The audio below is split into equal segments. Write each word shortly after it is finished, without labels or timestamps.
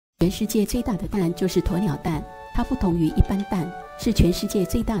全世界最大的蛋就是鸵鸟蛋，它不同于一般蛋，是全世界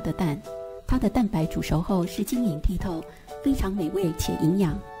最大的蛋。它的蛋白煮熟后是晶莹剔透，非常美味且营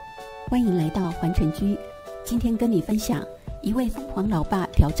养。欢迎来到环城居，今天跟你分享一位疯狂老爸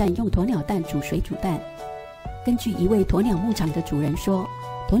挑战用鸵鸟蛋煮水煮蛋。根据一位鸵鸟牧场的主人说，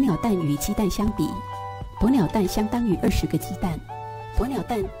鸵鸟蛋与鸡蛋相比，鸵鸟蛋相当于20个鸡蛋。鸵鸟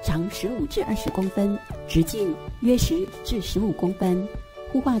蛋长15至20公分，直径约10至15公分，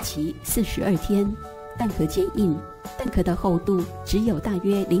孵化期42天，蛋壳坚硬，蛋壳的厚度只有大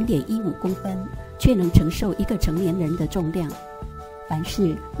约0.15公分，却能承受一个成年人的重量。凡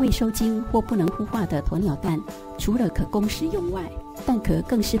是未受精或不能孵化的鸵鸟蛋，除了可供食用外，蛋壳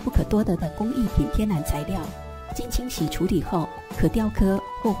更是不可多得的工艺品天然材料。经清洗处理后，可雕刻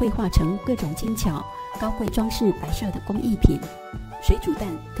或绘画成各种精巧、高贵装饰摆设的工艺品。水煮蛋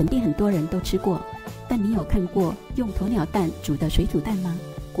肯定很多人都吃过，但你有看过用鸵鸟蛋煮的水煮蛋吗？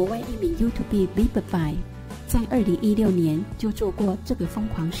国外一名 YouTube Viva Frei 在2016年就做过这个疯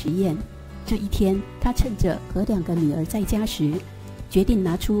狂实验。这一天，他趁着和2个女儿在家时，决定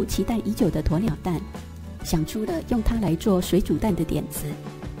拿出期待已久的鸵鸟蛋，想出了用它来做水煮蛋的点子。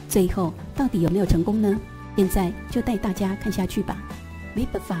最后到底有没有成功呢？现在就带大家看下去吧。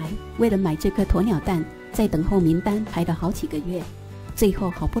Viva Frei 为了买这颗鸵鸟蛋，在等候名单排了好几个月，最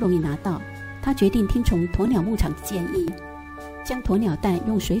后好不容易拿到。他决定听从鸵鸟牧场的建议，将鸵鸟蛋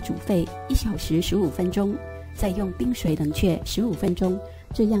用水煮沸1小时15分钟，再用冰水冷却15分钟，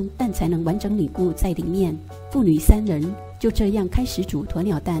这样蛋才能完整凝固在里面。父女3人就这样开始煮鸵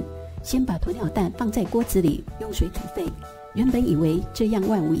鸟蛋，先把鸵鸟蛋放在锅子里用水煮沸。原本以为这样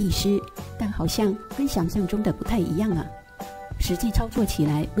万无一失，但好像跟想象中的不太一样啊。实际操作起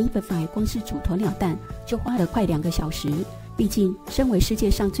来， Viva Frei 光是煮鸵鸟蛋就花了快2个小时。毕竟身为世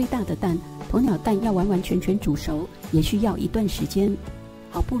界上最大的蛋，鸵鸟蛋要完完全全煮熟也需要一段时间。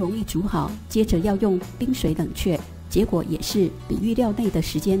好不容易煮好，接着要用冰水冷却，结果也是比预料内的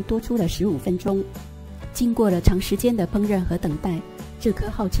时间多出了15分钟。经过了长时间的烹饪和等待，这颗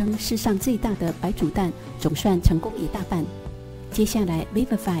号称世上最大的白煮蛋总算成功一大半。接下来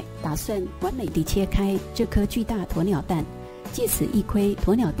Viva Frei 打算完美地切开这颗巨大鸵鸟蛋，借此一窥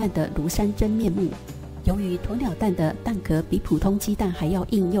鸵鸟蛋的庐山真面目。由于鸵鸟蛋的蛋壳比普通鸡蛋还要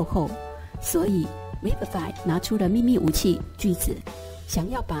硬又厚，所以 Viva Frei 拿出了秘密武器锯子，想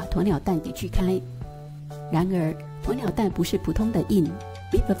要把鸵鸟蛋给锯开。然而鸵鸟蛋不是普通的硬，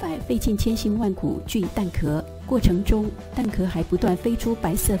 Viva Frei 费尽千辛万苦锯蛋壳，过程中蛋壳还不断飞出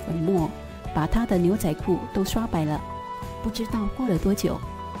白色粉末，把他的牛仔裤都刷白了。不知道过了多久，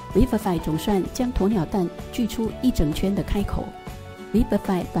 Viva Frei 总算将鸵鸟蛋锯出一整圈的开口。 Viva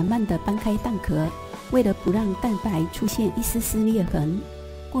Frei 缓慢地搬开蛋壳，为了不让蛋白出现一丝丝裂痕，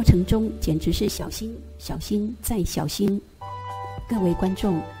过程中简直是小心小心再小心。各位观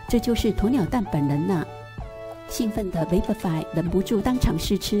众，这就是鸵鸟蛋本人呐！兴奋的 Viva Frei 忍不住当场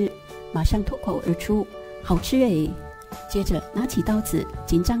试吃，马上脱口而出：“好吃诶！”接着拿起刀子，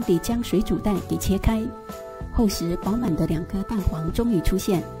紧张地将水煮蛋给切开。厚实饱满的2颗蛋黄终于出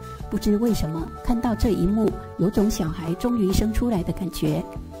现，不知为什么看到这一幕，有种小孩终于生出来的感觉。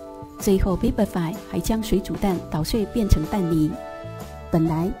最后 Viva Frei 还将水煮蛋捣碎变成蛋泥。本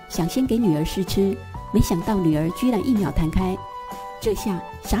来想先给女儿试吃，没想到女儿居然1秒弹开，这下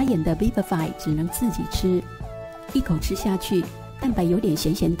傻眼的 Viva Frei 只能自己吃。一口吃下去，蛋白有点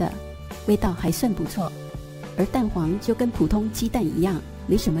咸咸的，味道还算不错，而蛋黄就跟普通鸡蛋一样，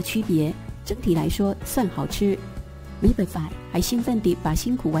没什么区别，整体来说算好吃。 Viva Frei 还兴奋地把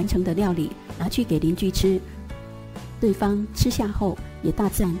辛苦完成的料理拿去给邻居吃，对方吃下后也大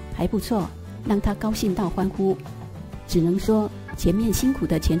赞还不错，让他高兴到欢呼。只能说前面辛苦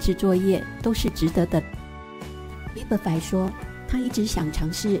的前置作业都是值得的。 Viva Frei 说他一直想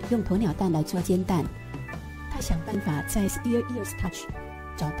尝试用鸵鸟蛋来做煎蛋，他想办法在 Steer Ears Touch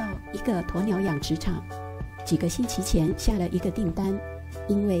找到一个鸵鸟养殖场，几个星期前下了一个订单，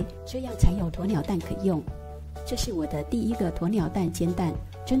因为这样才有鸵鸟蛋可用。这是我的第1个鸵鸟蛋煎蛋，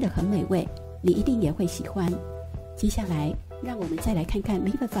真的很美味，你一定也会喜欢。接下来让我们再来看看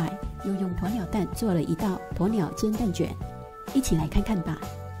Viva Frei 又用鸵鸟蛋做了一道鸵鸟煎蛋卷，一起来看看吧。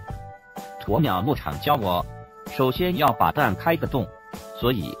鸵鸟牧场教我，首先要把蛋开个洞，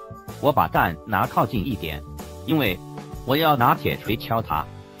所以我把蛋拿靠近一点，因为我要拿铁锤敲它。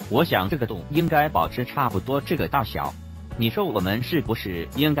我想这个洞应该保持差不多这个大小，你说我们是不是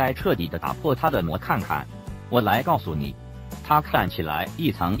应该彻底的打破它的膜看看？我来告诉你，它看起来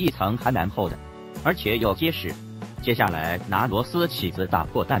一层一层还蛮厚的，而且又结实。接下来拿螺丝起子打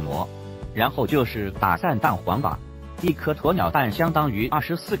破蛋膜，然后就是打散蛋黄吧。1颗鸵鸟蛋相当于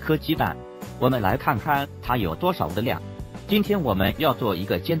24颗鸡蛋，我们来看看它有多少的量。今天我们要做一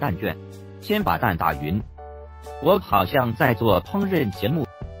个煎蛋卷，先把蛋打匀。我好像在做烹饪节目，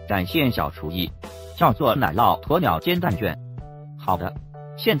展现小厨艺，叫做奶酪鸵鸟煎蛋卷。好的，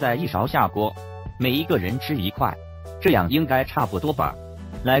现在一勺下锅，每一个人吃一块，这样应该差不多吧。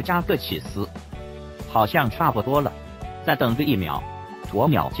来加个起司，好像差不多了。再等个1秒，鸵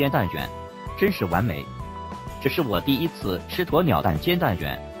鸟煎蛋卷真是完美。这是我第一次吃鸵鸟蛋煎蛋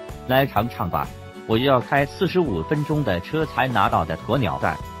卷，来尝尝吧。我要开45分钟的车才拿到的鸵鸟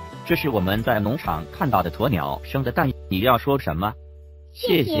蛋，这是我们在农场看到的鸵鸟生的蛋。你要说什么？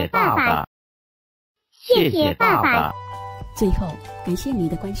谢谢爸爸，谢谢爸爸。最后，感谢你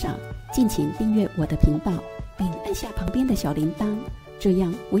的观赏，敬请订阅我的频道，并按下旁边的小铃铛，这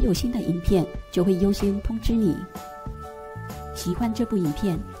样我有新的影片就会优先通知你。喜欢这部影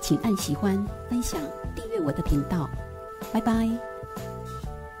片，请按喜欢、分享、订阅我的频道。拜拜。